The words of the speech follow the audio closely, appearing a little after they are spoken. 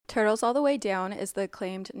Turtles All the Way Down is the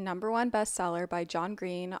acclaimed #1 bestseller by John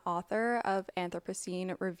Green, author of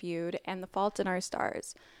Anthropocene Reviewed and The Fault in Our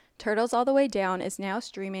Stars. Turtles All the Way Down is now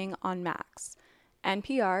streaming on Max.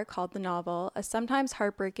 NPR called the novel a sometimes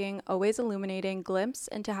heartbreaking, always illuminating glimpse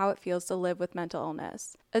into how it feels to live with mental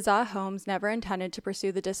illness. Aza Holmes never intended to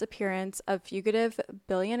pursue the disappearance of fugitive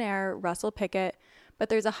billionaire Russell Pickett, but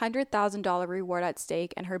there's a $100,000 reward at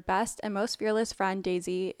stake, and her best and most fearless friend,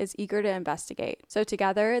 Daisy, is eager to investigate. So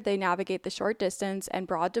together, they navigate the short distance and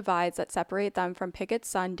broad divides that separate them from Pickett's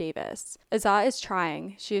son, Davis. Aza is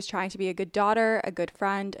trying. She is trying to be a good daughter, a good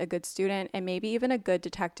friend, a good student, and maybe even a good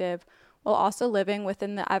detective, while also living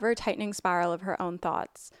within the ever-tightening spiral of her own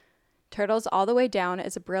thoughts. Turtles All the Way Down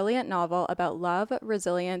is a brilliant novel about love,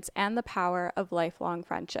 resilience, and the power of lifelong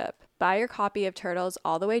friendship. Buy your copy of Turtles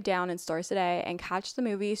All the Way Down in stores today and catch the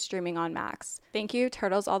movie streaming on Max. Thank you,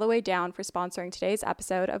 Turtles All the Way Down, for sponsoring today's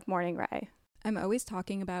episode of Morning Ray. I'm always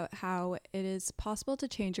talking about how it is possible to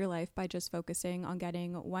change your life by just focusing on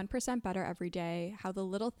getting 1% better every day, how the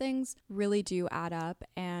little things really do add up,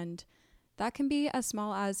 and that can be as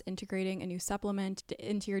small as integrating a new supplement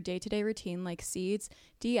into your day-to-day routine like Seed's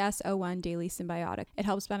DS-01 Daily Symbiotic. It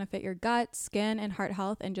helps benefit your gut, skin, and heart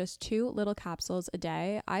health in just 2 little capsules a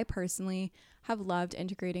day. I personally have loved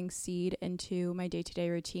integrating Seed into my day-to-day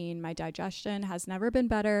routine. My digestion has never been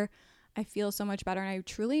better. I feel so much better, and I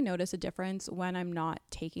truly notice a difference when I'm not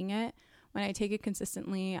taking it. When I take it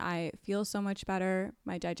consistently, I feel so much better.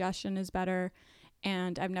 My digestion is better,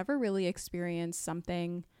 and I've never really experienced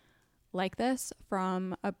something like this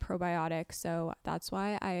from a probiotic, so that's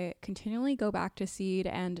why I continually go back to Seed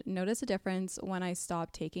and notice a difference when I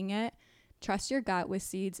stop taking it. Trust your gut with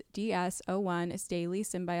Seed's DS-01 Daily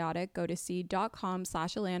Symbiotic. Go to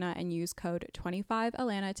seed.com/Alana and use code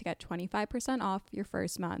 25Alana to get 25% off your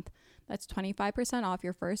first month. That's 25% off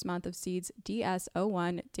your first month of Seed's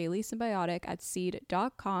DS-01 Daily Symbiotic at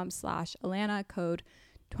seed.com/Alana, code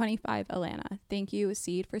 25Alana. Thank you,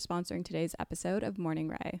 Seed, for sponsoring today's episode of Morning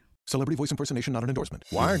Ray. Celebrity voice impersonation not an endorsement.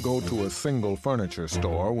 Why go to a single furniture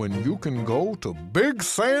store when you can go to Big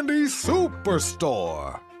Sandy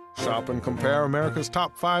Superstore? Shop and compare America's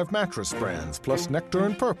top 5 mattress brands, plus Nectar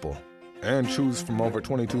and Purple. And choose from over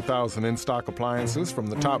 22,000 in-stock appliances from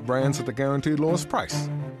the top brands at the guaranteed lowest price.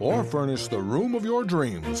 Or furnish the room of your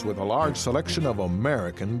dreams with a large selection of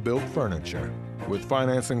American-built furniture. With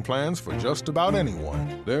financing plans for just about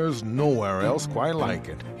anyone, there's nowhere else quite like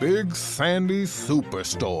it. Big Sandy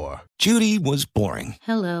Superstore. Judy was boring.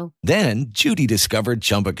 Hello. Then Judy discovered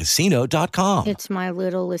ChumbaCasino.com. It's my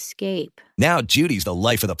little escape. Now Judy's the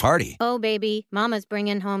life of the party. Oh, baby, mama's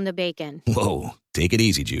bringing home the bacon. Whoa, take it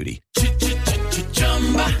easy, Judy.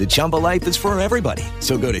 The Chumba life is for everybody.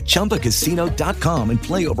 So go to ChumbaCasino.com and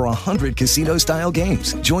play over 100 casino-style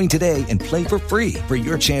games. Join today and play for free for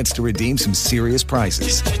your chance to redeem some serious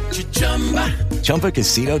prizes.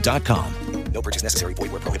 ChumbaCasino.com. No purchase necessary.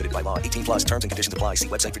 Void where prohibited by law. 18 plus terms and conditions apply. See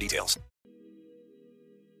website for details.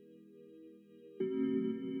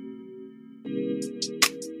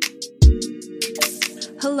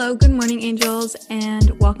 Hello, good morning, angels,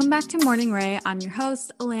 and welcome back to Morning Ray. I'm your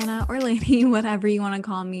host, Alana, or Lady, whatever you want to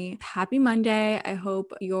call me. Happy Monday. I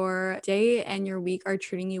hope your day and your week are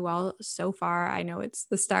treating you well so far. I know it's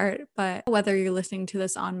the start, but whether you're listening to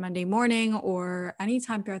this on Monday morning or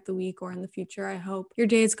anytime throughout the week or in the future, I hope your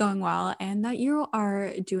day is going well and that you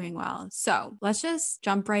are doing well. So let's just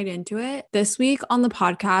jump right into it. This week on the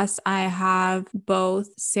podcast, I have both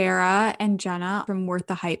Sarah and Jenna from Worth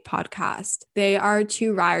the Hype podcast. They are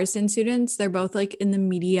 2 Ryerson students. They're both like in the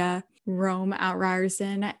media realm at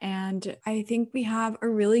Ryerson, and I think we have a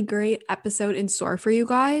really great episode in store for you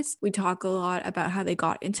guys. We talk a lot about how they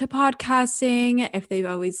got into podcasting, if they've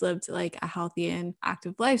always lived like a healthy and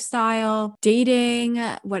active lifestyle, dating,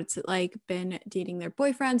 what's it like been dating their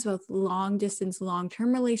boyfriends, both long distance,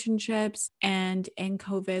 long-term relationships, and in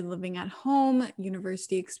COVID, living at home,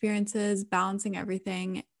 university experiences, balancing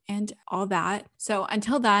everything, and all that. So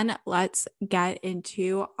until then, let's get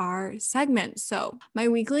into our segment. So my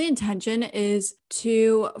weekly intention is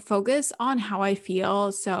to focus on how I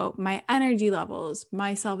feel. So my energy levels,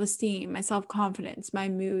 my self-esteem, my self-confidence, my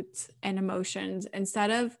moods and emotions,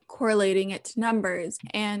 instead of correlating it to numbers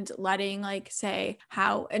and letting like say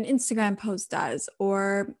how an Instagram post does,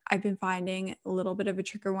 or I've been finding a little bit of a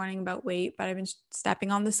trigger warning about weight, but I've been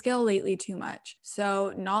stepping on the scale lately too much.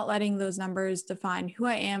 So not letting those numbers define who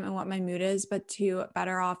I am and what my mood is, but to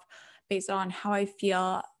better off based on how I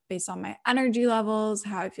feel, based on my energy levels,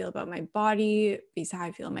 how I feel about my body, based on how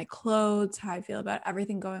I feel in my clothes, how I feel about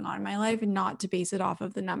everything going on in my life, and not to base it off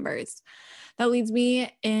of the numbers. That leads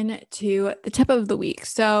me into the tip of the week.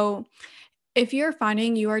 So If you're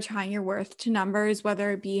finding you are tying your worth to numbers,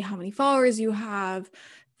 whether it be how many followers you have,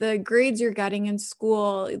 the grades you're getting in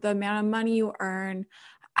school, the amount of money you earn,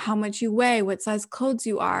 how much you weigh, what size clothes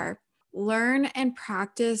you are, learn and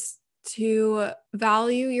practice to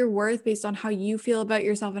value your worth based on how you feel about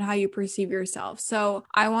yourself and how you perceive yourself. So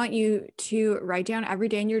I want you to write down every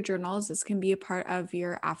day in your journals. This can be a part of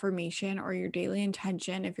your affirmation or your daily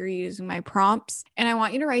intention if you're using my prompts. And I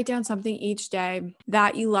want you to write down something each day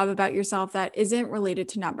that you love about yourself that isn't related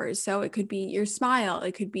to numbers. So it could be your smile,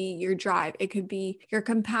 it could be your drive, it could be your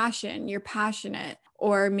compassion, you're passionate,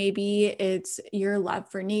 or maybe it's your love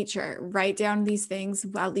for nature. Write down these things,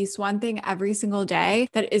 at least one thing every single day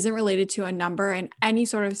that isn't related to a number in any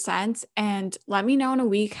sort of sense. And let me know in a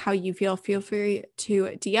week how you feel. Feel free to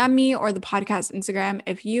DM me or the podcast Instagram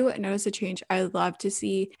if you notice a change. I would love to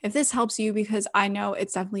see if this helps you because I know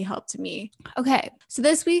it's definitely helped me. Okay, so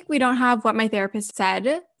this week we don't have what my therapist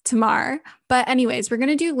said tomorrow. But anyways, we're going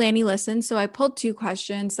to do Lanny Listen. So I pulled 2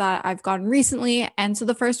 questions that I've gotten recently. And so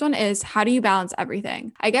the first one is, how do you balance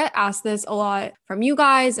everything? I get asked this a lot from you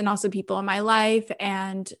guys and also people in my life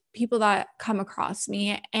and people that come across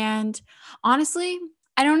me. And honestly,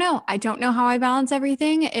 I don't know. I don't know how I balance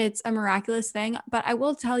everything. It's a miraculous thing, but I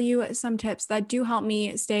will tell you some tips that do help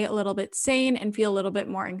me stay a little bit sane and feel a little bit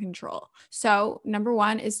more in control. So, number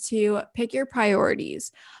 1 is to pick your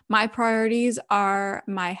priorities. My priorities are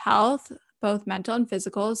my health, both mental and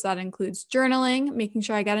physical. So that includes journaling, making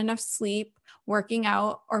sure I get enough sleep, working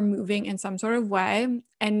out or moving in some sort of way,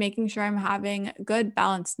 and making sure I'm having good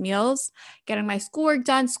balanced meals, getting my schoolwork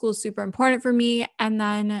done. School's super important for me. And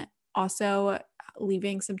then also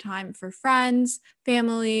leaving some time for friends,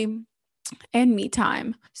 family, and me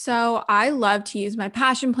time. So I love to use my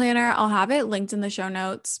passion planner. I'll have it linked in the show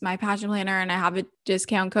notes, my passion planner, and I have a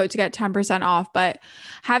discount code to get 10% off. But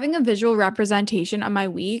having a visual representation of my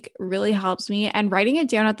week really helps me, and writing it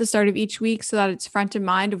down at the start of each week so that it's front of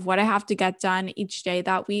mind of what I have to get done each day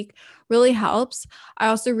that week really helps. I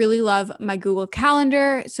also really love my Google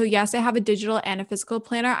Calendar. So yes, I have a digital and a physical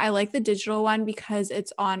planner. I like the digital one because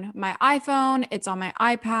it's on my iPhone, it's on my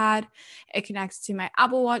iPad, it connects to my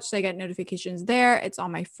Apple Watch, so I get notifications there. It's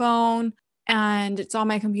on my phone and it's on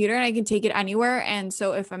my computer and I can take it anywhere. And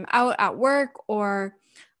so if I'm out at work or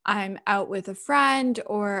I'm out with a friend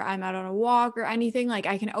or I'm out on a walk or anything, like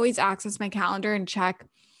I can always access my calendar and check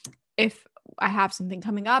if I have something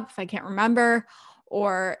coming up, if I can't remember.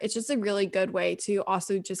 Or it's just a really good way to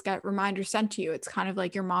also just get reminders sent to you. It's kind of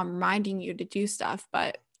like your mom reminding you to do stuff,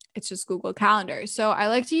 but it's just Google Calendar. So I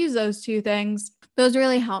like to use those 2 things. Those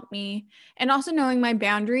really help me. And also knowing my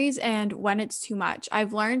boundaries and when it's too much.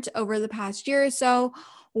 I've learned over the past year or so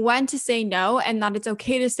when to say no, and that it's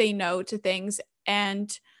okay to say no to things,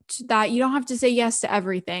 and that you don't have to say yes to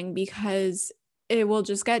everything because it will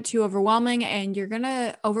just get too overwhelming and you're going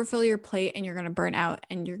to overfill your plate and you're going to burn out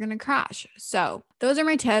and you're going to crash. So those are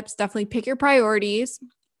my tips. Definitely pick your priorities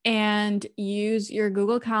and use your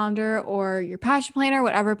Google Calendar or your passion planner,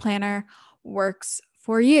 whatever planner works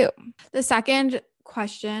for you. The second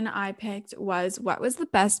question I picked was, what was the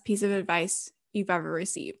best piece of advice you've ever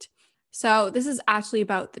received? So this is actually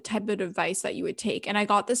about the type of advice that you would take. And I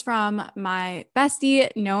got this from my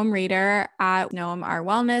bestie, Noam Rader at Noam Our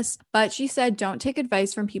Wellness. But she said, don't take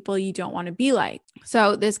advice from people you don't want to be like.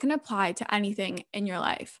 So this can apply to anything in your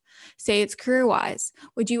life. Say it's career-wise.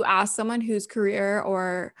 Would you ask someone whose career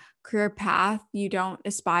or career path you don't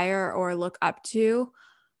aspire or look up to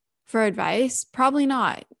for advice? Probably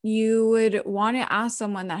not. You would want to ask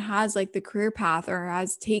someone that has like the career path or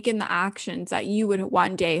has taken the actions that you would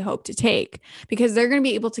one day hope to take, because they're going to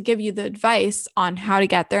be able to give you the advice on how to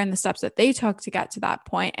get there and the steps that they took to get to that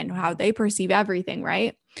point and how they perceive everything,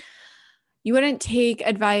 right? You wouldn't take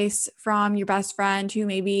advice from your best friend who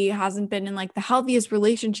maybe hasn't been in like the healthiest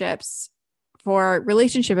relationships for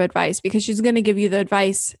relationship advice, because she's going to give you the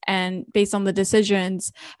advice and based on the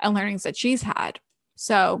decisions and learnings that she's had.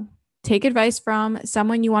 So take advice from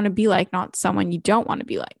someone you want to be like, not someone you don't want to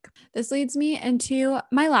be like. This leads me into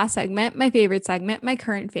my last segment, my favorite segment, my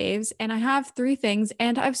current faves. And I have 3 things,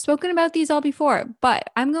 and I've spoken about these all before, but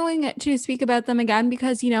I'm going to speak about them again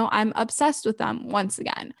because, I'm obsessed with them once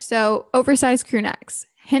again. So oversized crew necks.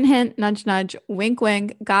 Hint, hint, nudge, nudge, wink,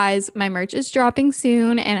 wink. Guys, my merch is dropping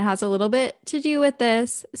soon and it has a little bit to do with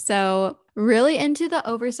this. So really into the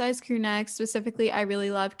oversized crew neck. Specifically, I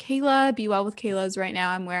really love Kayla. Be Well with Kayla's right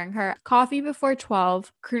now. I'm wearing her Coffee Before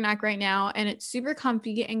 12 crew neck right now, and it's super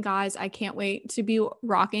comfy. And guys, I can't wait to be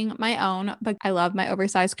rocking my own, but I love my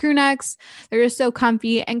oversized crew necks. They're just so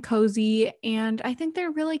comfy and cozy, and I think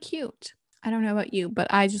they're really cute. I don't know about you, but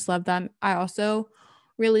I just love them. I also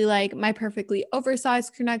really like my perfectly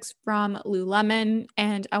oversized crew necks from Lululemon,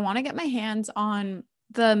 and I want to get my hands on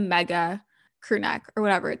the Mega crew neck or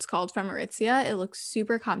whatever it's called from Aritzia. It looks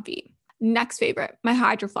super comfy. Next favorite, my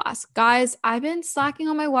Hydro Flask. Guys, I've been slacking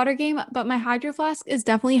on my water game, but my Hydro Flask is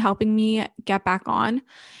definitely helping me get back on.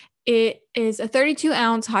 It is a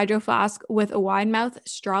 32-ounce Hydro Flask with a wide mouth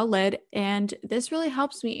straw lid, and this really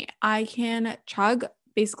helps me. I can chug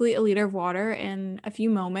basically a liter of water in a few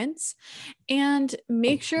moments and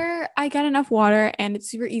make sure I get enough water, and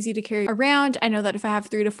it's super easy to carry around. I know that if I have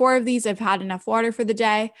 3 to 4 of these, I've had enough water for the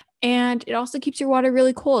day. And it also keeps your water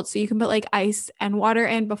really cold. So you can put like ice and water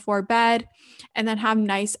in before bed and then have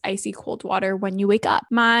nice icy cold water when you wake up.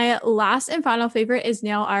 My last and final favorite is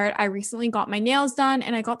nail art. I recently got my nails done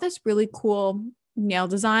and I got this really cool nail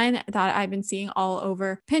design that I've been seeing all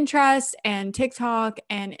over Pinterest and TikTok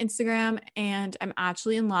and Instagram, and I'm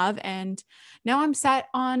actually in love. And now I'm set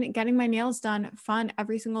on getting my nails done fun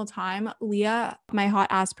every single time. Leah, my hot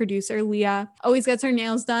ass producer, Leah, always gets her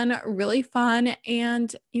nails done really fun.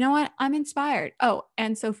 And you know what? I'm inspired. Oh,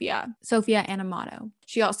 and Sophia Animato.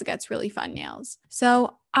 She also gets really fun nails.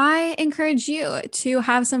 So I encourage you to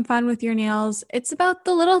have some fun with your nails. It's about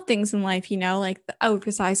the little things in life, you know, like the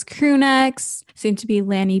oversized crew necks, soon to be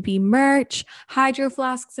Lanny B merch, Hydro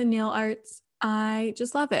Flasks, and nail arts. I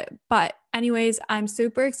just love it. But anyways, I'm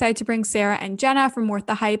super excited to bring Sarah and Jenna from Worth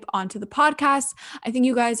the Hype onto the podcast. I think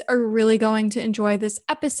you guys are really going to enjoy this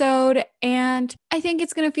episode, and I think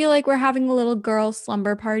it's going to feel like we're having a little girl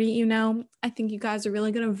slumber party, you know. I think you guys are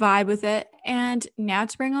really going to vibe with it. And now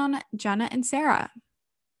to bring on Jenna and Sarah.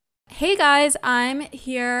 Hey guys, I'm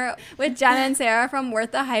here with Jenna and Sarah from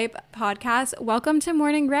Worth the Hype podcast. Welcome to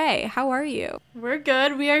Morning Ray. How are you? We're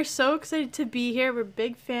good. We are so excited to be here. We're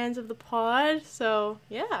big fans of the pod. So,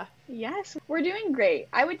 yeah. Yes, we're doing great.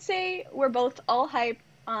 I would say we're both all hype.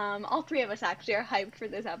 All 3 of us actually are hyped for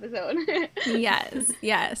this episode.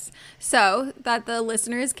 Yes. So that the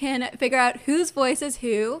listeners can figure out whose voice is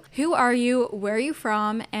who are you, where are you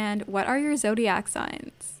from, and what are your zodiac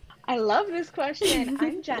signs? I love this question.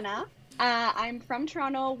 I'm Jenna. I'm from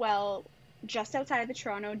Toronto, well, just outside of the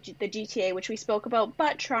GTA, which we spoke about,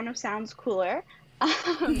 but Toronto sounds cooler.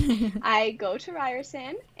 I go to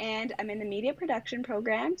Ryerson, and I'm in the media production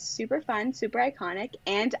program. Super fun, super iconic,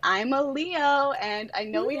 and I'm a Leo, and I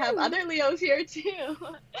know we have other Leos here too.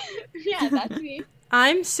 Yeah, that's me.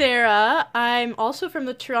 I'm Sarah. I'm also from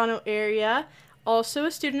the Toronto area. Also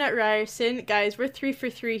a student at Ryerson. Guys, we're 3 for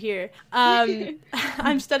 3 here.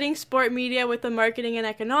 I'm studying sport media with a marketing and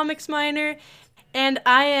economics minor, and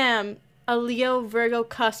I am a Leo Virgo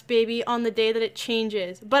cusp baby on the day that it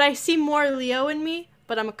changes. But I see more Leo in me,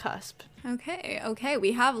 but I'm a cusp. Okay.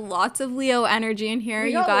 We have lots of Leo energy in here.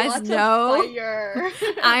 You guys know fire.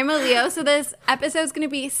 I'm a Leo, so this episode's going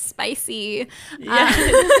to be spicy. Yeah.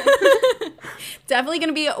 Definitely going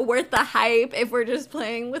to be worth the hype if we're just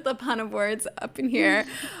playing with a pun of words up in here.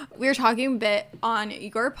 We were talking a bit on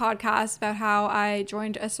your podcast about how I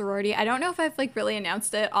joined a sorority. I don't know if I've really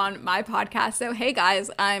announced it on my podcast. So, hey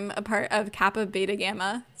guys, I'm a part of Kappa Beta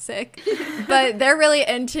Gamma. Sick. But they're really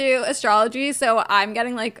into astrology, so I'm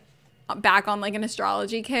getting back on an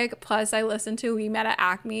astrology kick. Plus I listened to We Met at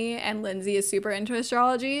Acme, and Lindsay is super into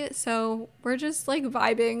astrology, so we're just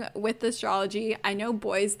vibing with astrology. I know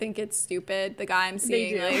boys think it's stupid. The guy I'm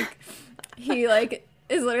seeing, he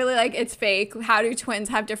is literally it's fake. How do twins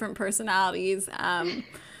have different personalities?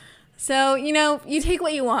 So you take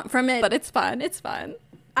what you want from it, but it's fun.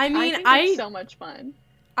 I mean, it's so much fun.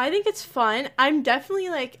 I think it's fun. I'm definitely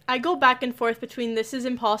I go back and forth between this is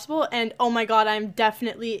impossible and oh my god, I'm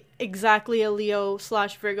definitely exactly a Leo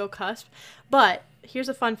 / Virgo cusp. But here's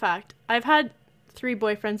a fun fact. I've had 3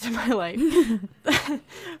 boyfriends in my life.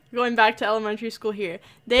 Going back to elementary school here.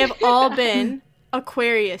 They have all been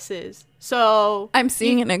Aquariuses. So I'm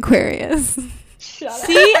seeing an Aquarius. Shut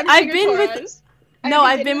See, up. I've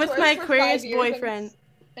been with my Aquarius boyfriend.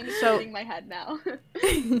 I'm turning my head now.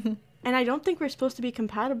 And I don't think we're supposed to be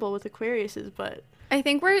compatible with Aquariuses, but I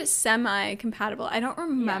think we're semi-compatible. I don't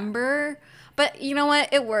remember, but you know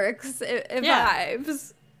what? It works. It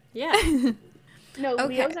vibes. Yeah. No,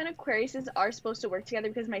 Okay. Leos and Aquariuses are supposed to work together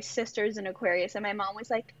because my sister's an Aquarius, and my mom was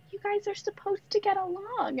like, you guys are supposed to get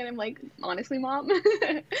along. And I'm like, honestly, Mom?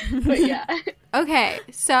 But yeah. Okay,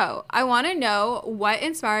 so I want to know what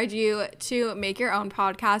inspired you to make your own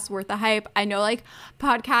podcast, Worth the Hype. I know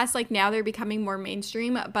podcasts now they're becoming more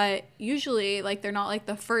mainstream, but usually they're not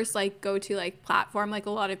the first go-to platform. A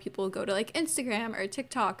lot of people go to Instagram or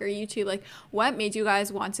TikTok or YouTube. What made you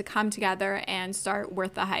guys want to come together and start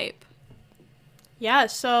Worth the Hype? yeah,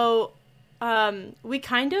 so we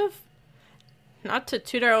not to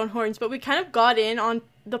toot our own horns, but we kind of got in on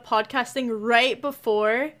the podcasting right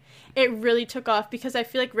before it really took off, because I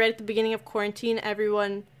feel like right at the beginning of quarantine, not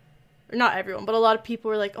everyone, but a lot of people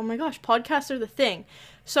were like, oh my gosh, podcasts are the thing.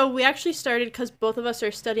 So we actually started because both of us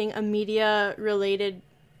are studying a media related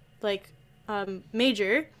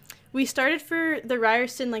major. We started for the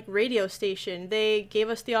Ryerson radio station. They gave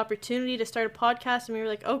us the opportunity to start a podcast, and we were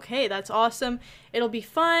like, okay, that's awesome. It'll be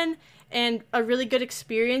fun and a really good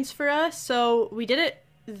experience for us. So we did it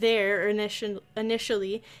there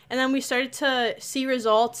initially, and then we started to see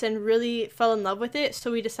results and really fell in love with it.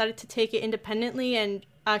 So we decided to take it independently and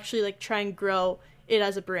actually try and grow it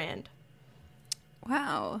as a brand.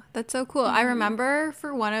 Wow, that's so cool. I remember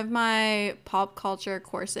for one of my pop culture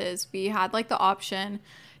courses, we had the option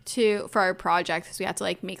for our project, because we had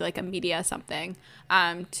to make a media something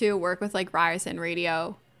to work with Ryerson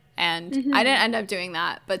Radio, and I didn't end up doing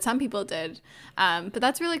that, but some people did. But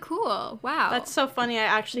that's really cool. Wow, that's so funny. I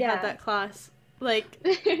actually had that class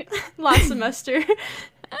last semester.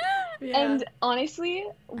 Yeah. And honestly,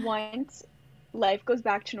 once life goes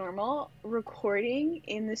back to normal, recording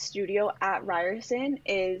in the studio at Ryerson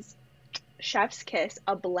is chef's kiss,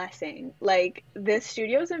 a blessing. This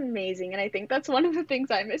studio is amazing, and I think that's one of the things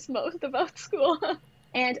I miss most about school.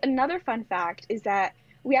 And another fun fact is that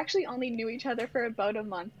we actually only knew each other for about a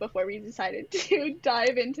month before we decided to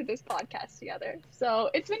dive into this podcast together. So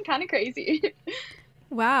it's been kind of crazy.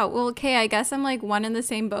 Wow. Well, okay, I guess I'm one in the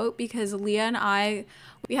same boat, because Leah and I,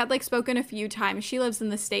 we had spoken a few times. She lives in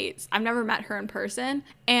the States. I've never met her in person.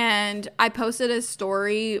 And I posted a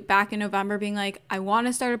story back in November being I want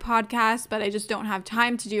to start a podcast, but I just don't have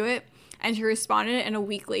time to do it. And she responded, and a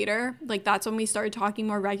week later, that's when we started talking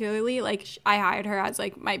more regularly. I hired her as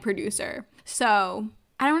my producer. So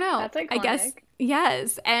I don't know. That's iconic. I guess.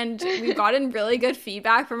 Yes, and we've gotten really good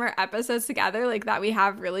feedback from our episodes together, that we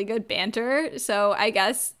have really good banter. So I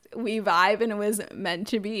guess we vibe, and it was meant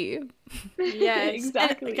to be. Yes,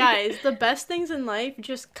 exactly. And guys, the best things in life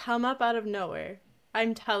just come up out of nowhere.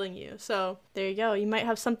 I'm telling you. So there you go. You might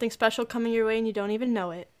have something special coming your way, and you don't even know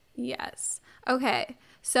it. Yes. Okay.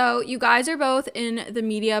 So you guys are both in the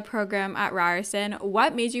media program at Ryerson.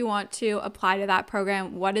 What made you want to apply to that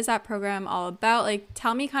program? What is that program all about?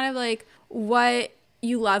 Tell me kind of what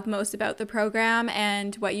you love most about the program,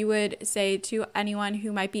 and what you would say to anyone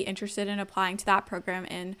who might be interested in applying to that program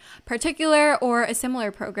in particular, or a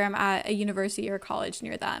similar program at a university or college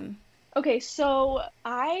near them. Okay, so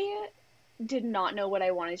I did not know what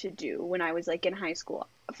I wanted to do when I was in high school.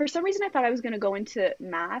 For some reason, I thought I was going to go into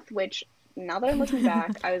math, which now that I'm looking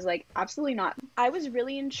back, I was absolutely not. I was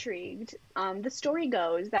really intrigued. The story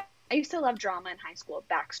goes that I used to love drama in high school.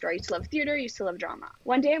 Backstory, I used to love theater, used to love drama.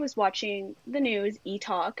 One day I was watching the news,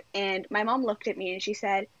 E-Talk, and my mom looked at me and she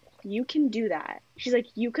said, you can do that. She's like,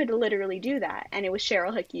 you could literally do that. And it was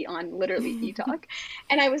Cheryl Hickey on literally E-Talk.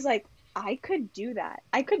 And I was like, I could do that.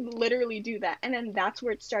 I could literally do that. And then that's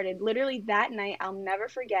where it started. Literally that night, I'll never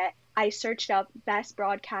forget, I searched up best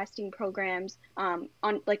broadcasting programs on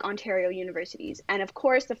Ontario universities. And of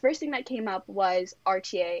course, the first thing that came up was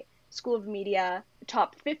RTA, School of Media,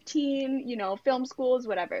 top 15, film schools,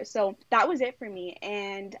 whatever. So that was it for me.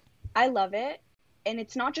 And I love it. And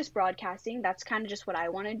it's not just broadcasting. That's kind of just what I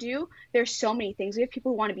want to do. There's so many things. We have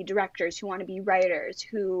people who want to be directors, who want to be writers,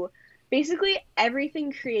 who basically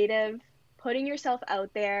everything creative, putting yourself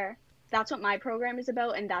out there. That's what my program is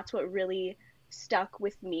about, and that's what really stuck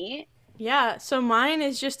with me. Yeah, so mine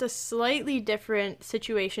is just a slightly different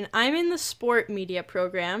situation. I'm in the sport media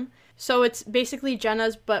program, so it's basically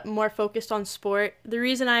Jenna's but more focused on sport. The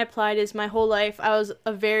reason I applied is my whole life I was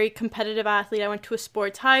a very competitive athlete. I went to a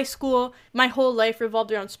sports high school. My whole life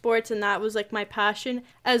revolved around sports, and that was my passion,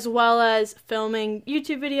 as well as filming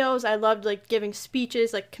YouTube videos. I loved giving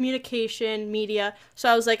speeches, communication, media. So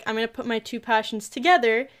I was I'm going to put my two passions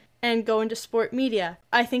together and go into sport media.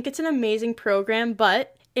 I think it's an amazing program,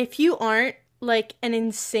 but if you aren't an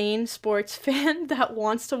insane sports fan that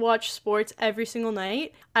wants to watch sports every single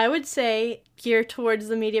night, I would say gear towards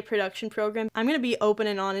the media production program. I'm going to be open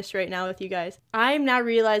and honest right now with you guys. I'm now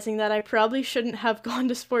realizing that I probably shouldn't have gone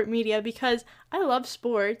to sport media, because I love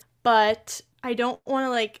sports, but I don't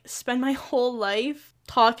want to spend my whole life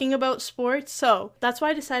talking about sports. So that's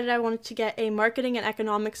why I decided I wanted to get a marketing and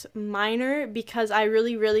economics minor, because I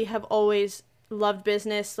really, really have always loved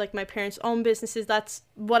business. My parents own businesses. That's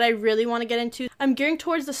what I really want to get into. I'm gearing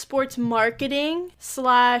towards the sports marketing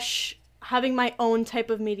 / having my own type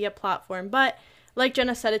of media platform. But like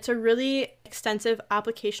Jenna said, it's a really extensive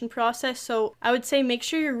application process. So I would say make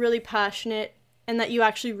sure you're really passionate and that you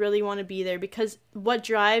actually really want to be there, because what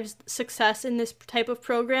drives success in this type of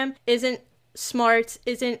program isn't smarts,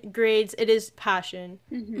 isn't grades, it is passion.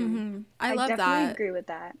 I love definitely that. agree with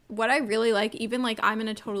that. What I really like, even like I'm in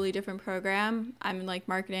a totally different program. I'm in like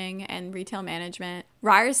marketing and retail management.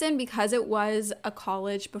 Ryerson, because it was a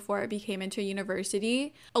college before it became into a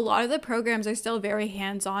university, a lot of the programs are still very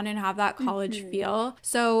hands-on and have that college feel.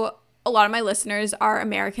 So a lot of my listeners are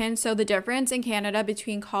American. So the difference in Canada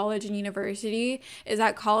between college and university is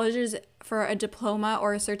that college is for a diploma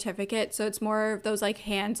or a certificate. So it's more of those like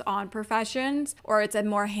hands-on professions, or it's a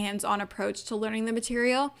more hands-on approach to learning the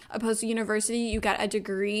material. Opposed to university, you get a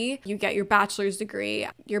degree, you get your bachelor's degree,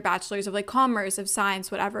 your bachelor's of like commerce, of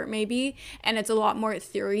science, whatever it may be. And it's a lot more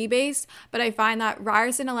theory-based. But I find that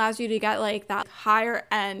Ryerson allows you to get like that higher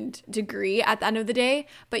end degree at the end of the day,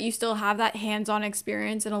 but you still have that hands-on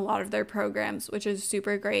experience in a lot of their programs, which is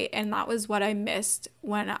super great. And that was what I missed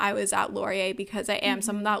when I was at Laurier, because I am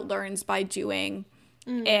someone that learns by doing,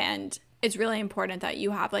 and it's really important that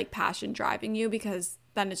you have like passion driving you, because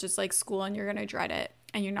then it's just like school and you're gonna dread it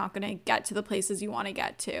and you're not gonna get to the places you want to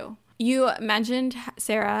get to. You mentioned,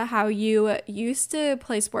 Sarah, how you used to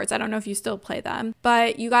play sports. I don't know if you still play them,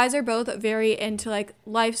 but you guys are both very into like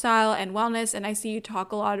lifestyle and wellness, and I see you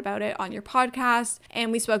talk a lot about it on your podcast,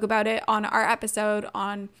 and we spoke about it on our episode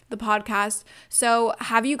on the podcast. So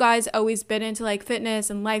have you guys always been into like fitness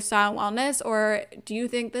and lifestyle and wellness, or do you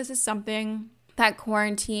think this is something that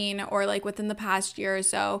quarantine or like within the past year or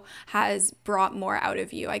so has brought more out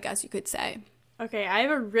of you, I guess you could say? Okay, I have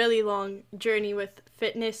a really long journey with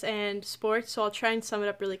fitness and sports, so I'll try and sum it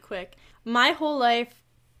up really quick. My whole life,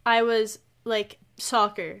 I was like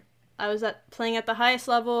soccer. I was playing at the highest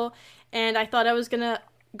level, and I thought I was going to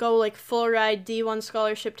go like full ride D1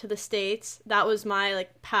 scholarship to the States. That was my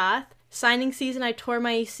like path. Signing season, I tore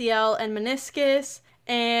my ACL and meniscus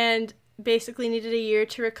and basically needed a year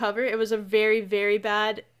to recover. It was a very, very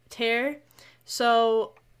bad tear.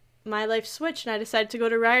 So my life switched, and I decided to go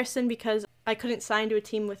to Ryerson because I couldn't sign to a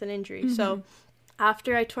team with an injury. So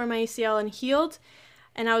after I tore my ACL and healed,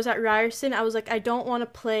 and I was at Ryerson, I was like, I don't want to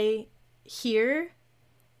play here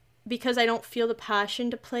because I don't feel the passion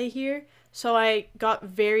to play here. So I got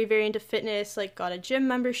very, very into fitness, like got a gym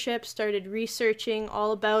membership, started researching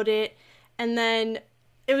all about it. And then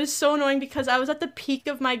it was so annoying because I was at the peak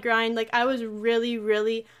of my grind. Like I was really,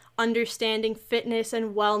 really understanding fitness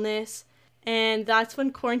and wellness. And that's when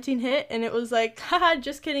quarantine hit, and it was like, haha,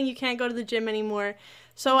 just kidding, you can't go to the gym anymore.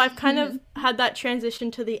 So I've kind of had that transition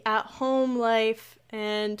to the at-home life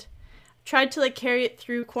and tried to like carry it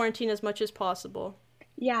through quarantine as much as possible.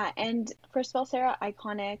 Yeah, and first of all, Sarah,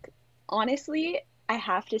 iconic. Honestly, I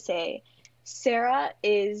have to say, Sarah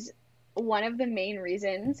is one of the main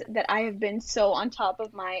reasons that I have been so on top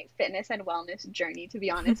of my fitness and wellness journey, to be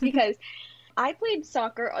honest, because I played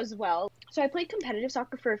soccer as well. So I played competitive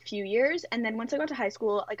soccer for a few years, and then once I got to high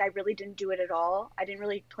school, like I really didn't do it at all. I didn't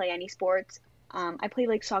really play any sports. I played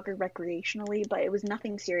like soccer recreationally, but it was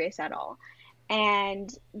nothing serious at all. And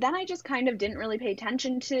then I just kind of didn't really pay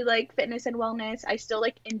attention to like fitness and wellness. I still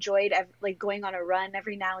like enjoyed like going on a run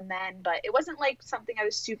every now and then, but it wasn't like something I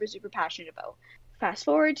was super, super passionate about. Fast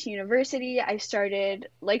forward to university, I started,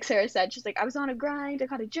 like Sarah said, just like I was on a grind, I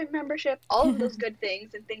got a gym membership, all of those good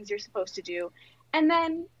things and things you're supposed to do. And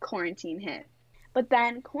then quarantine hit. But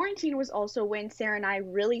then quarantine was also when Sarah and I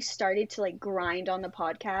really started to like grind on the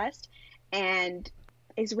podcast, and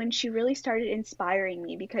is when she really started inspiring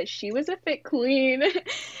me because she was a fit queen.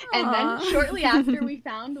 And then shortly after we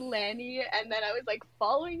found Lanny, and then I was like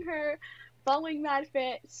following her, following Mad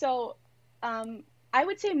Fit. So I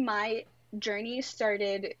would say my journey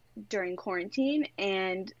started during quarantine,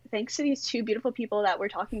 and thanks to these two beautiful people that we're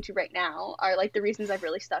talking to right now are like the reasons I've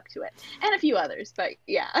really stuck to it, and a few others, but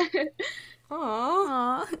yeah.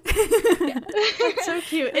 Aww. Yeah. That's so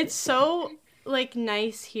cute. It's so like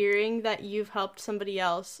nice hearing that you've helped somebody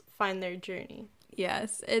else find their journey.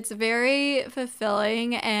 Yes, it's very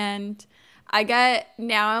fulfilling, and I get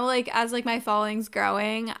now like as like my following's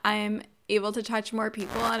growing, I'm able to touch more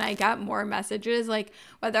people, and I get more messages, like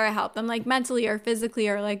whether I help them like mentally or physically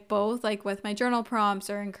or like both, like with my journal prompts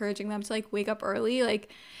or encouraging them to like wake up early.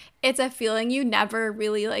 Like it's a feeling you never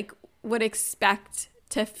really like would expect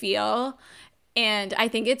to feel, and I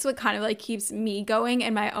think it's what kind of like keeps me going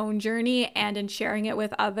in my own journey and in sharing it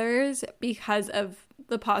with others because of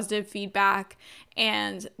the positive feedback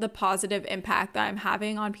and the positive impact that I'm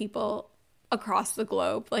having on people across the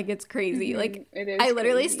globe. Like it's crazy. Like I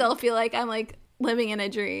literally still feel like I'm like living in a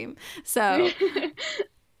dream. So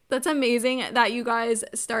that's amazing that you guys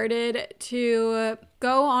started to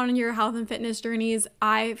go on your health and fitness journeys.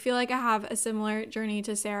 I feel like I have a similar journey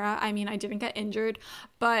to Sarah. I mean, I didn't get injured,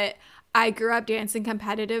 but I grew up dancing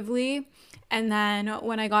competitively. And then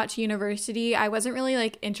when I got to university, I wasn't really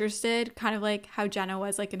like interested, kind of like how Jenna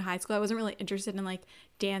was like in high school. I wasn't really interested in like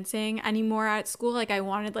dancing anymore at school. Like I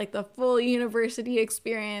wanted like the full university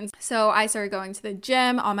experience. So I started going to the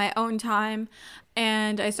gym on my own time,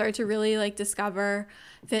 and I started to really like discover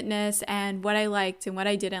fitness and what I liked and what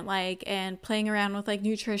I didn't like, and playing around with like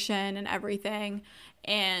nutrition and everything.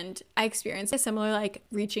 And I experienced a similar like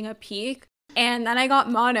reaching a peak. And then I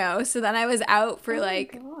got mono. So then I was out for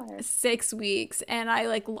 6 weeks, and I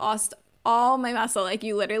like lost all my muscle. Like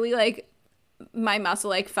you literally like my muscle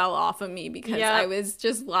like fell off of me because I was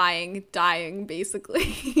just dying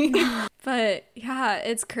basically. But yeah,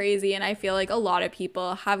 it's crazy. And I feel like a lot of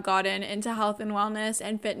people have gotten into health and wellness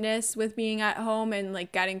and fitness with being at home and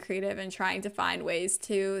like getting creative and trying to find ways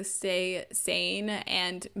to stay sane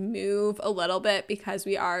and move a little bit because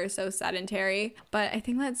we are so sedentary. But I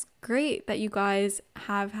think that's great that you guys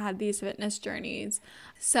have had these fitness journeys.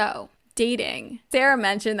 So dating. Sarah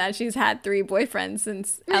mentioned that she's had 3 boyfriends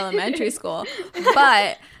since elementary school,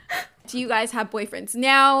 but do you guys have boyfriends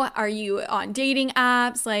now? Are you on dating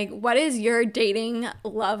apps? Like, what is your dating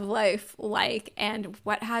love life like, and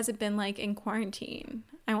what has it been like in quarantine?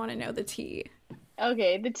 I want to know the tea.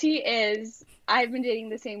 Okay, the tea is I've been dating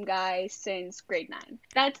the same guy since grade 9.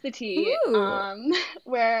 That's the tea. Ooh.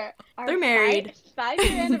 Where our They're married.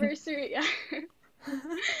 5-year anniversary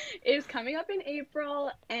is coming up in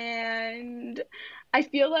April, and I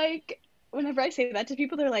feel like whenever I say that to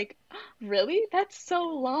people, they're like, really? That's so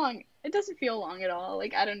long. It doesn't feel long at all.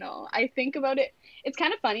 Like, I don't know. I think about it. It's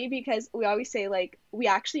kind of funny because we always say, like, we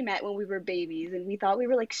actually met when we were babies and we thought we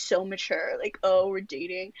were, like, so mature. Like, oh, we're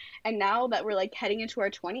dating. And now that we're, like, heading into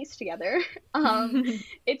our 20s together,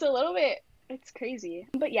 it's a little bit, it's crazy.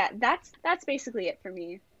 But yeah, that's basically it for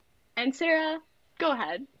me. And Sarah, go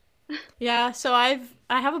ahead. Yeah, so I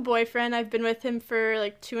have a boyfriend. I've been with him for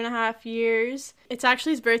like 2.5 years. It's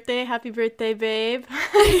actually his birthday. Happy birthday, babe.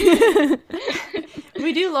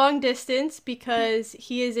 We do long distance because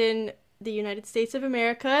he is in the United States of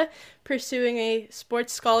America pursuing a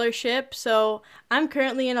sports scholarship. So I'm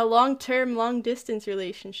currently in a long-term, long-distance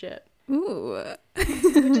relationship. Ooh.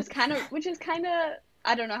 which is kind of,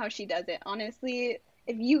 I don't know how she does it, honestly.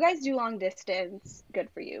 If you guys do long distance, good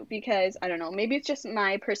for you, because I don't know, maybe it's just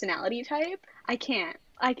my personality type. I can't.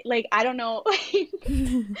 I don't know.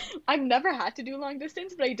 I've never had to do long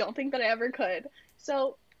distance, but I don't think that I ever could.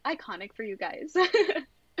 So, iconic for you guys.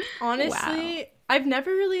 Honestly, Wow. I've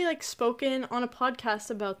never really like spoken on a podcast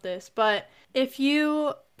about this, but if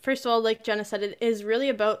you, first of all, like Jenna said, it is really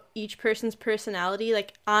about each person's personality.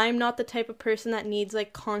 Like, I'm not the type of person that needs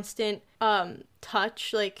like constant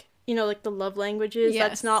touch, like, you know, like the love languages. Yes.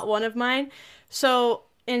 That's not one of mine. So,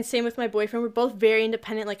 and same with my boyfriend, we're both very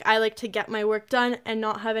independent. Like, I like to get my work done and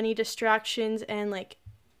not have any distractions and like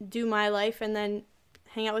do my life and then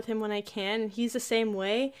hang out with him when I can. And he's the same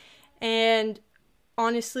way. And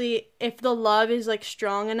honestly, if the love is like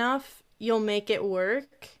strong enough, you'll make it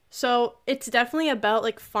work. So it's definitely about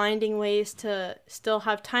like finding ways to still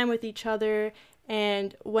have time with each other,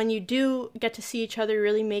 and when you do get to see each other,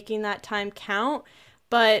 really making that time count.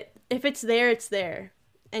 But if it's there, it's there,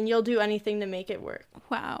 and you'll do anything to make it work.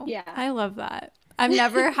 Wow. Yeah. I love that. I've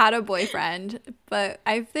never had a boyfriend, but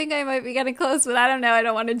I think I might be getting close, but I don't know. I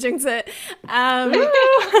don't want to jinx it.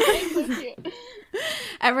 So cute.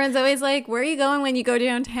 Everyone's always like, where are you going when you go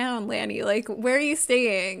downtown, Lanny? Like, where are you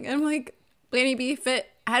staying? And I'm like, Lanny B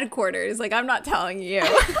Fit headquarters. Like, I'm not telling you.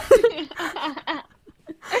 That's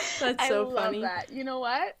so I funny. love that. You know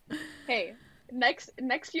what? Hey, next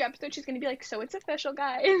few episodes she's gonna be like, so it's official,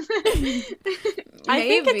 guys. I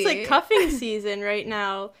think it's like Maybe. cuffing season right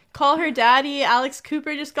now. Call her daddy. Alex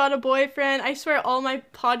Cooper just got a boyfriend. I swear all my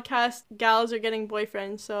podcast gals are getting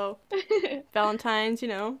boyfriends, so Valentine's, you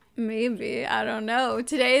know. Maybe. I don't know.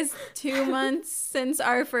 Today's 2 months since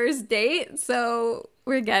our first date, so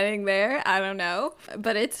we're getting there. I don't know.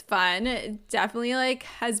 But it's fun. It definitely like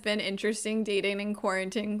has been interesting dating in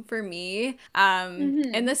quarantine for me.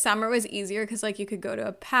 In the summer was easier because like you could go to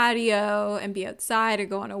a patio and be outside or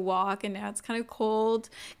go on a walk, and now it's kind of cold.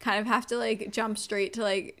 Kind of have to like jump straight to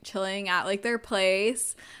like chilling at like their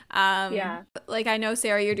place. Yeah. Like I know,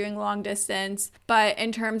 Sarah, you're doing long distance, but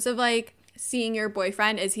in terms of like seeing your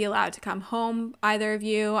boyfriend, is he allowed to come home, either of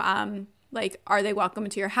you? Like, are they welcome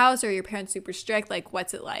to your house, or are your parents super strict? Like,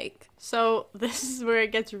 what's it like? So this is where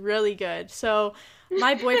it gets really good. So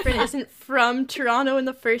my boyfriend isn't from Toronto in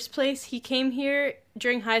the first place. He came here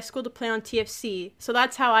during high school to play on TFC. So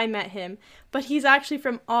that's how I met him. But he's actually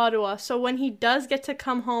from Ottawa. So when he does get to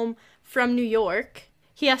come home from New York,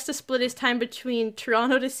 he has to split his time between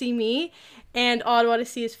Toronto to see me and Ottawa to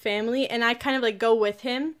see his family, and I kind of like go with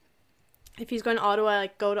him. If he's going to Ottawa, I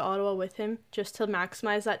like go to Ottawa with him just to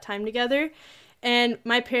maximize that time together. And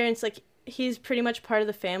my parents, like, he's pretty much part of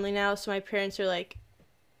the family now, so my parents are like,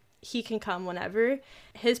 he can come whenever.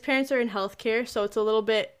 His parents are in healthcare, so it's a little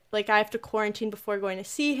bit like I have to quarantine before going to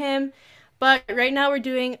see him. But right now we're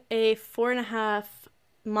doing a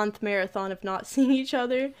 4.5-month marathon of not seeing each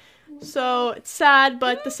other. So it's sad,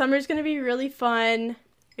 but the summer's going to be really fun,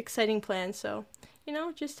 exciting plans. So, you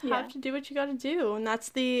know, just have to do what you got to do. And that's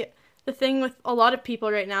the thing with a lot of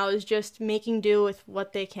people right now, is just making do with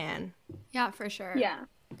what they can. Yeah, for sure. Yeah.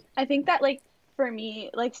 I think that, like, for me,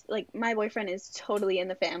 like my boyfriend is totally in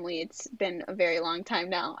the family. It's been a very long time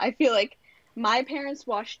now. I feel like my parents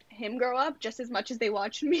watched him grow up just as much as they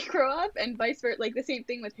watched me grow up, and vice versa, like the same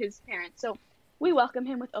thing with his parents. So we welcome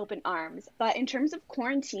him with open arms. But in terms of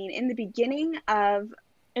quarantine, in the beginning,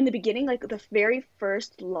 like the very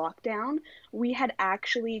first lockdown, we had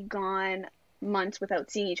actually gone months without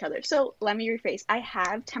seeing each other. So let me rephrase. I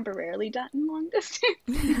have temporarily done long distance.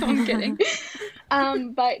 No, I'm kidding.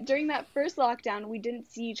 But during that first lockdown, we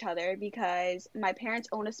didn't see each other because my parents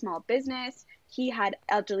own a small business. He had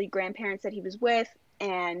elderly grandparents that he was with,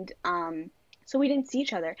 and so we didn't see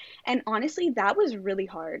each other. And honestly, that was really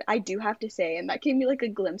hard, I do have to say, and that gave me like a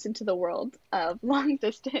glimpse into the world of long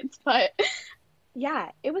distance. But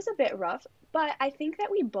yeah, it was a bit rough. But I think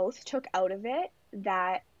that we both took out of it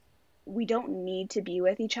that we don't need to be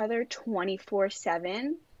with each other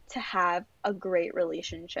 24/7 to have a great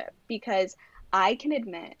relationship. Because I can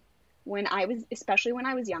admit, especially when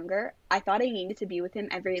I was younger, I thought I needed to be with him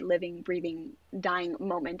every living, breathing, dying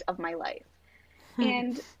moment of my life.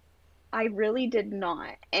 And I really did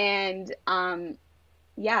not. And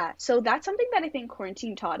yeah, so that's something that I think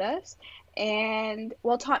quarantine taught us, and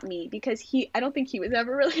taught me, because I don't think he was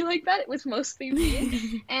ever really like that. It was mostly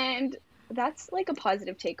me. And that's like a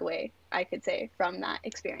positive takeaway, I could say, from that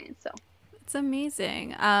experience. So it's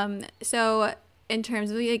amazing. So in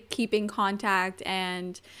terms of like keeping contact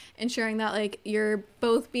and ensuring that like you're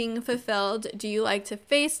both being fulfilled, do you like to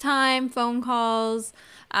FaceTime, phone calls?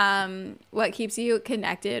 What keeps you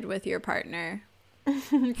connected with your partner?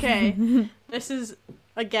 Okay. This is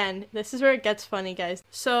where it gets funny, guys.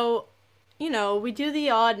 So, you know, we do the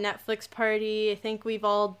odd Netflix party. I think we've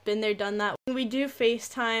all been there, done that. We do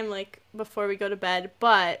FaceTime, like, before we go to bed,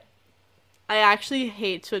 but I actually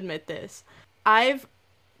hate to admit this. I've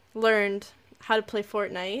learned how to play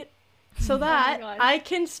Fortnite so that I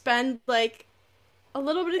can spend, like, a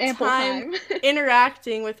little bit of time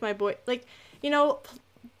interacting with my boy. Like, you know,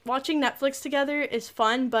 watching Netflix together is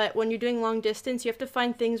fun, but when you're doing long distance, you have to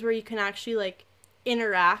find things where you can actually, like,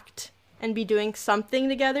 interact and be doing something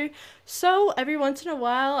together. So every once in a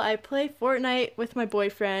while, I play Fortnite with my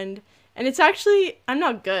boyfriend, and it's actually, I'm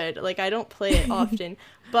not good, like, I don't play it often,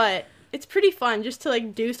 but it's pretty fun just to,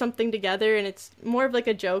 like, do something together, and it's more of, like,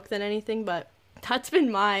 a joke than anything. But that's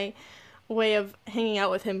been my way of hanging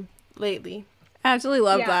out with him lately. I absolutely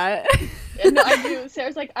love that. No, I do.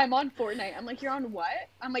 Sarah's like, I'm on Fortnite. I'm like, you're on what?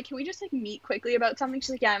 I'm like, can we just like meet quickly about something? She's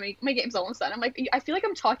like, yeah, my game's almost done. I'm like, I feel like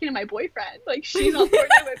I'm talking to my boyfriend. Like, she's on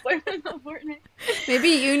Fortnite, my boyfriend's on Fortnite. Maybe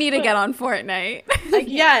you need to get on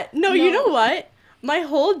Fortnite. No, you know what? My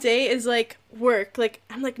whole day is like work. Like,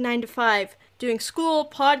 I'm like 9 to 5 doing school,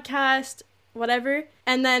 podcast, whatever.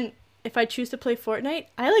 And then if I choose to play Fortnite,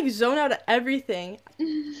 I like zone out of everything.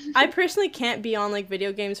 I personally can't be on like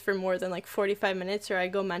video games for more than like 45 minutes or I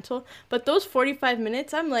go mental. But those 45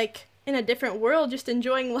 minutes, I'm like in a different world, just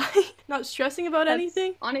enjoying life, not stressing about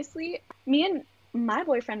anything. Honestly, me and my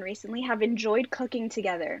boyfriend recently have enjoyed cooking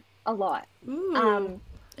together a lot. Ooh.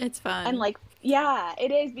 It's fun. And like, yeah,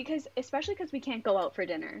 it is, because especially because we can't go out for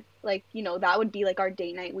dinner. Like, you know, that would be like our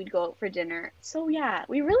date night. We'd go out for dinner. So yeah,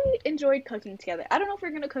 we really enjoyed cooking together. I don't know if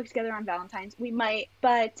we're gonna cook together on Valentine's. We might,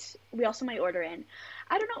 but we also might order in.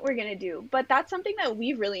 I don't know what we're gonna do, but that's something that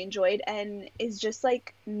we've really enjoyed and is just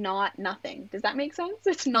like not nothing. Does that make sense?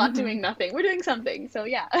 It's not doing nothing. We're doing something. So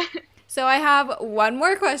yeah. So I have one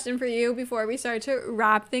more question for you before we start to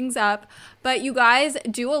wrap things up. But you guys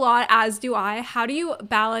do a lot, as do I. How do you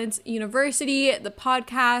balance university, the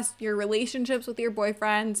podcast, your relationships with your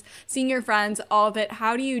boyfriends, seeing your friends, all of it?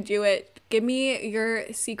 How do you do it? Give me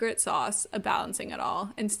your secret sauce of balancing it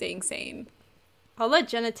all and staying sane. I'll let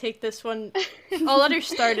Jenna take this one. I'll let her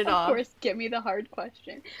start it off. Of course, give me the hard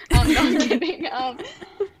question. No, I'm kidding.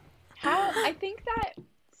 I think that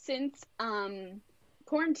since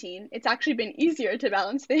quarantine, it's actually been easier to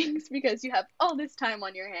balance things because you have all this time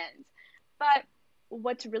on your hands. But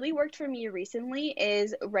what's really worked for me recently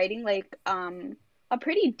is writing like a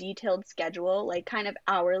pretty detailed schedule, like kind of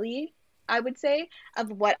hourly, I would say, of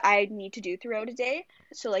what I need to do throughout a day.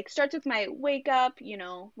 So like starts with my wake up,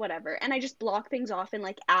 whatever. And I just block things off in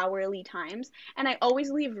like hourly times. And I always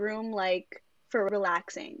leave room like for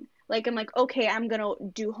relaxing. Like I'm like, okay, I'm gonna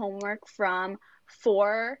do homework from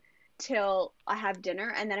 4 till I have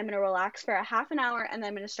dinner, and then I'm gonna relax for a half an hour, and then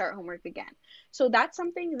I'm gonna start homework again. So that's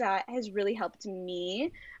something that has really helped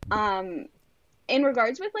me. In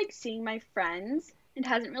regards with like seeing my friends, it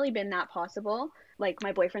hasn't really been that possible. Like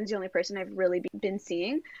my boyfriend's the only person I've really been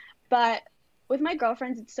seeing. But with my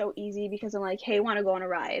girlfriends, it's so easy because I'm like, hey, want to go on a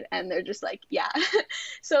ride? And they're just like, yeah.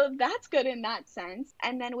 So that's good in that sense.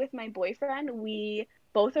 And then with my boyfriend, we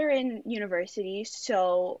both are in university.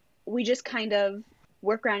 So we just kind of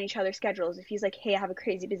work around each other's schedules. If he's like, hey, I have a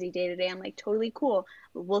crazy busy day today, I'm like, totally cool.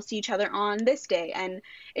 We'll see each other on this day. And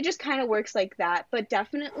it just kind of works like that. But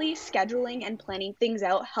definitely scheduling and planning things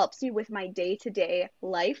out helps me with my day-to-day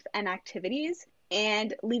life and activities.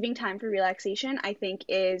 And leaving time for relaxation, I think,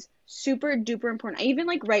 is super duper important. I even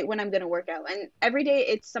like write when I'm going to work out. And every day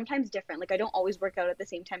it's sometimes different. Like I don't always work out at the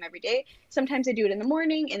same time every day. Sometimes I do it in the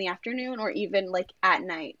morning, in the afternoon, or even like at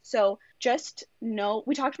night. So just know,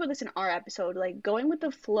 we talked about this in our episode, like going with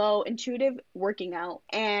the flow, intuitive working out.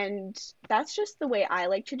 And that's just the way I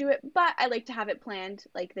like to do it. But I like to have it planned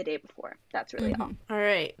like the day before. That's really all. All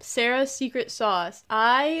right. Sarah's secret sauce.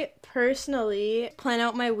 I personally plan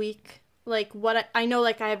out my week. Like what I know,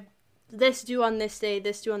 like I have this due on this day,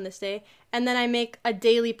 this due on this day, and then I make a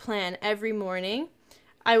daily plan every morning.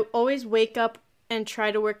 I always wake up and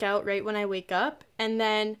try to work out right when I wake up, and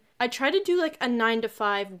then I try to do like a 9 to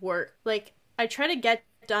 5 work. Like I try to get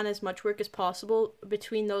done as much work as possible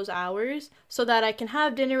between those hours so that I can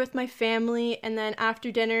have dinner with my family, and then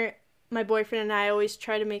after dinner, my boyfriend and I always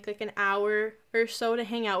try to make like an hour or so to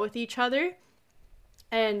hang out with each other.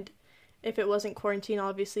 And if it wasn't quarantine,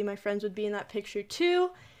 obviously my friends would be in that picture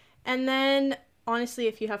too. And then, honestly,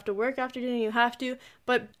 if you have to work after dinner, you have to.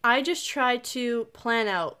 But I just try to plan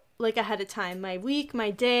out, like, ahead of time, my week,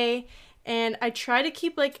 my day. And I try to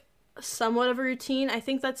keep, like, somewhat of a routine. I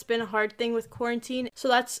think that's been a hard thing with quarantine. So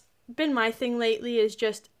that's been my thing lately, is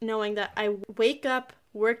just knowing that I wake up,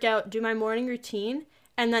 work out, do my morning routine,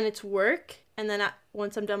 and then it's work. And then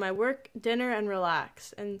once I'm done my work, dinner, and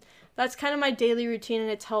relax. And that's kind of my daily routine, and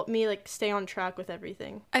it's helped me like stay on track with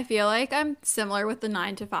everything. I feel like I'm similar with the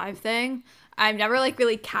 9 to 5 thing. I've never like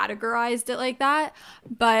really categorized it like that,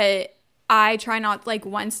 but I try not, like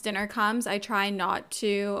once dinner comes, I try not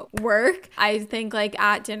to work. I think like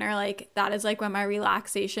at dinner, like that is like when my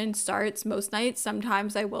relaxation starts most nights.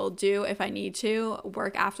 Sometimes I will do, if I need to,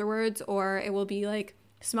 work afterwards, or it will be like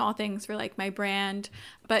small things for like my brand,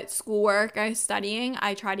 but schoolwork, studying,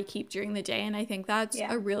 I try to keep during the day. And I think that's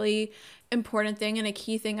a really important thing and a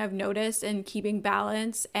key thing I've noticed in keeping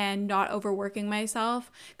balance and not overworking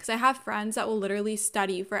myself, because I have friends that will literally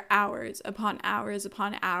study for hours upon hours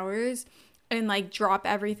upon hours and like drop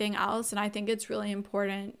everything else. And I think it's really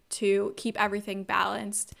important to keep everything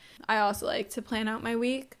balanced. I also like to plan out my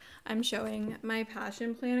week. I'm showing my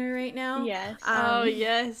passion planner right now. Yes. Oh,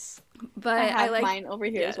 yes. But I like mine over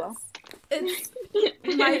here as well. It's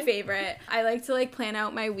my favorite. I like to like plan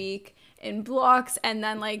out my week in blocks, and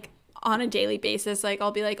then like on a daily basis, like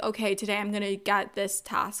I'll be like, okay, today I'm gonna get this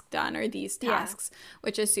task done or these tasks,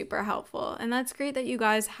 which is super helpful. And that's great that you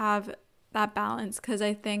guys have that balance, because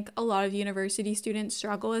I think a lot of university students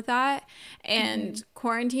struggle with that. And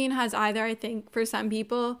quarantine has either, I think for some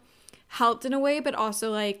people, helped in a way, but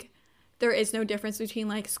also like there is no difference between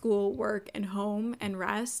like school, work, and home and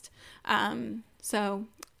rest. So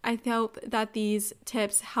I hope that these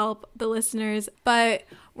tips help the listeners, but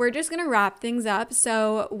we're just going to wrap things up.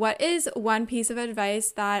 So what is one piece of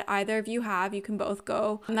advice that either of you have, you can both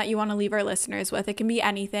go, that you want to leave our listeners with? It can be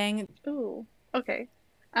anything. Ooh, okay.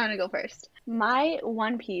 I'm going to go first. My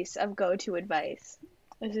one piece of go-to advice,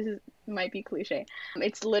 might be cliche.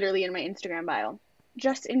 It's literally in my Instagram bio.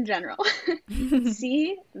 Just in general,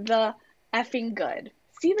 see the effing good.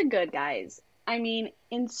 See the good, guys. I mean,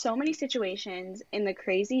 in so many situations, in the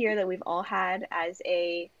crazy year that we've all had as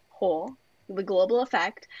a whole, the global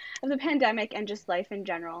effect of the pandemic and just life in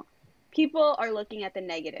general, people are looking at the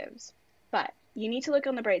negatives. But you need to look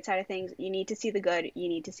on the bright side of things. You need to see the good. You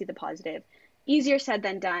need to see the positive. Easier said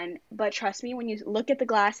than done. But trust me, when you look at the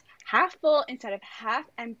glass half full instead of half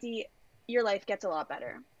empty, your life gets a lot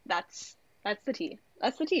better. That's the tea.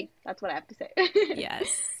 That's the tea. That's what I have to say.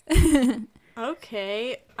 Yes.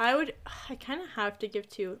 Okay. I kind of have to give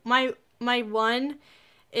two. My one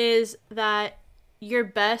is that your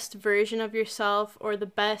best version of yourself, or the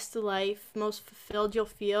best life, most fulfilled you'll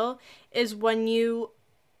feel, is when you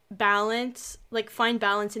balance, like find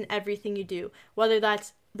balance in everything you do, whether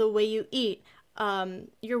that's the way you eat,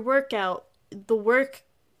 your workout, the work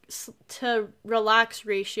to relax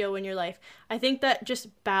ratio in your life. I think that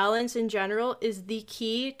just balance in general is the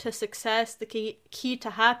key to success, the key to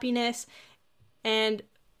happiness, and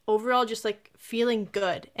overall just like feeling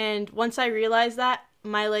good. And once I realized that,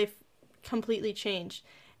 my life completely changed.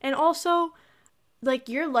 And also, like,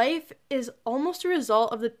 your life is almost a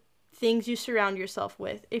result of the things you surround yourself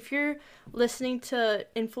with. If you're listening to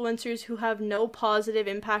influencers who have no positive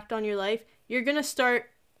impact on your life, you're gonna start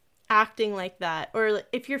acting like that. Or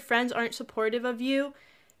if your friends aren't supportive of you,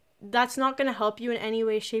 that's not gonna help you in any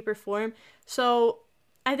way, shape, or form. So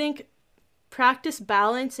I think practice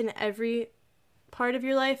balance in every part of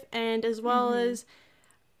your life, and as well as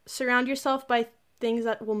surround yourself by things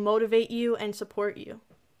that will motivate you and support you.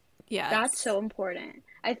 Yeah, that's so important.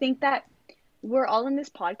 I think that we're all in this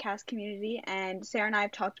podcast community, and Sarah and I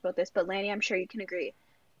have talked about this, but Lanny, I'm sure you can agree.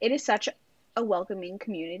 It is such a welcoming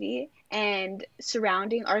community, and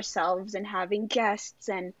surrounding ourselves and having guests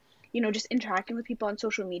and, you know, just interacting with people on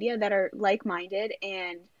social media that are like-minded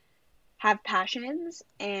and have passions,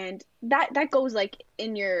 and that goes like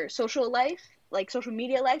in your social life, like social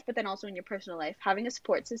media life, but then also in your personal life. Having a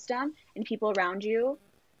support system and people around you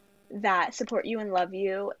that support you and love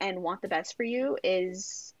you and want the best for you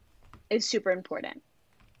is super important.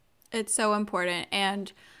 It's so important.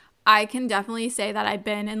 And I can definitely say that I've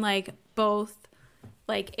been in like both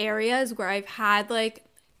like areas where I've had like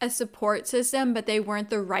a support system, but they weren't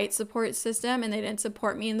the right support system, and they didn't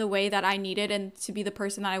support me in the way that I needed and to be the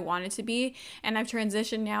person that I wanted to be. And I've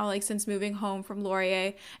transitioned now, like since moving home from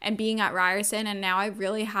Laurier and being at Ryerson, and now I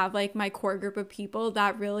really have like my core group of people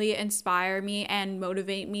that really inspire me and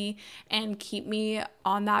motivate me and keep me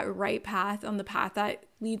on that right path, on the path that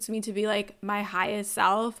leads me to be like my highest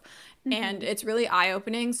self. And it's really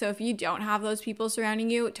eye-opening. So if you don't have those people surrounding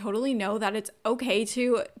you, totally know that it's okay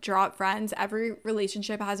to drop friends. Every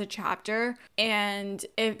relationship has a chapter, and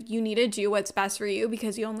if you need to do what's best for you,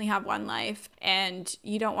 because you only have one life and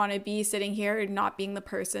you don't want to be sitting here not being the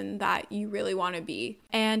person that you really want to be.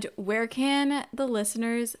 And where can the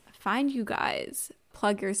listeners find you guys?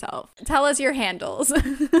 Plug yourself. Tell us your handles.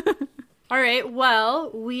 All right, well,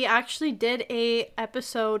 we actually did a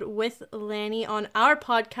episode with Lanny on our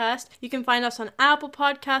podcast. You can find us on Apple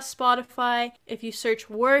Podcasts, Spotify. If you search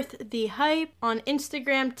Worth the Hype on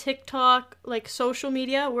Instagram, TikTok, like social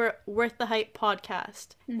media, we're Worth the Hype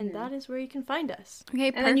Podcast. And that is where you can find us.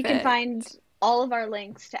 Okay, perfect. And then you can find all of our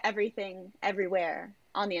links to everything, everywhere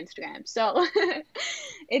on the Instagram. So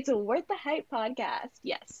it's a Worth the Hype podcast.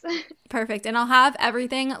 Yes. Perfect. And I'll have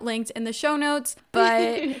everything linked in the show notes.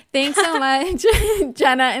 But thanks so much,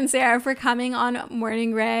 Jenna and Sarah, for coming on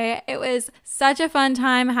Morning Ray. It was such a fun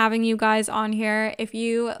time having you guys on here. If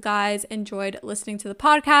you guys enjoyed listening to the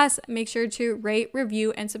podcast, make sure to rate,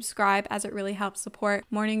 review, and subscribe, as it really helps support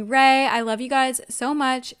Morning Ray. I love you guys so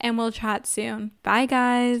much, and we'll chat soon. Bye,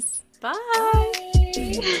 guys. Bye.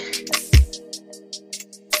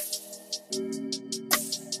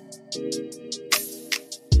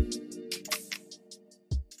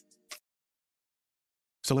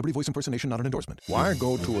 Celebrity voice impersonation not an endorsement. Why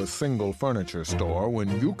go to a single furniture store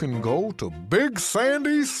when you can go to Big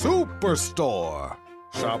Sandy Superstore?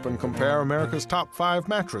 Shop and compare America's top 5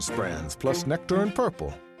 mattress brands, plus Nectar and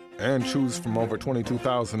Purple. And choose from over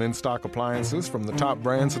 22,000 in-stock appliances from the top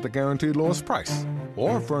brands at the guaranteed lowest price.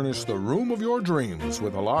 Or furnish the room of your dreams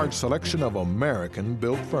with a large selection of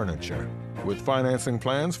American-built furniture. With financing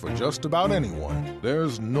plans for just about anyone,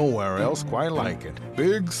 there's nowhere else quite like it.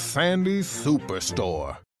 Big Sandy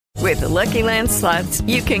Superstore. With the Lucky Land Slots,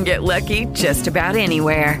 you can get lucky just about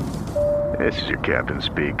anywhere. This is your captain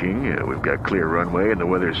speaking. We've got clear runway and the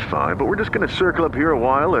weather's fine, but we're just going to circle up here a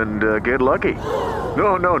while and get lucky.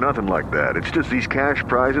 No, nothing like that. It's just these cash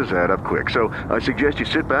prizes add up quick. So I suggest you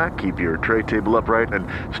sit back, keep your tray table upright, and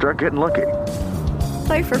start getting lucky.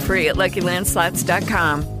 Play for free at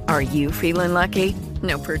LuckyLandSlots.com. Are you feeling lucky?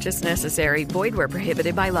 No purchase necessary. Void where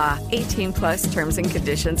prohibited by law. 18+ terms and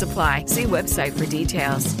conditions apply. See website for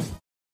details.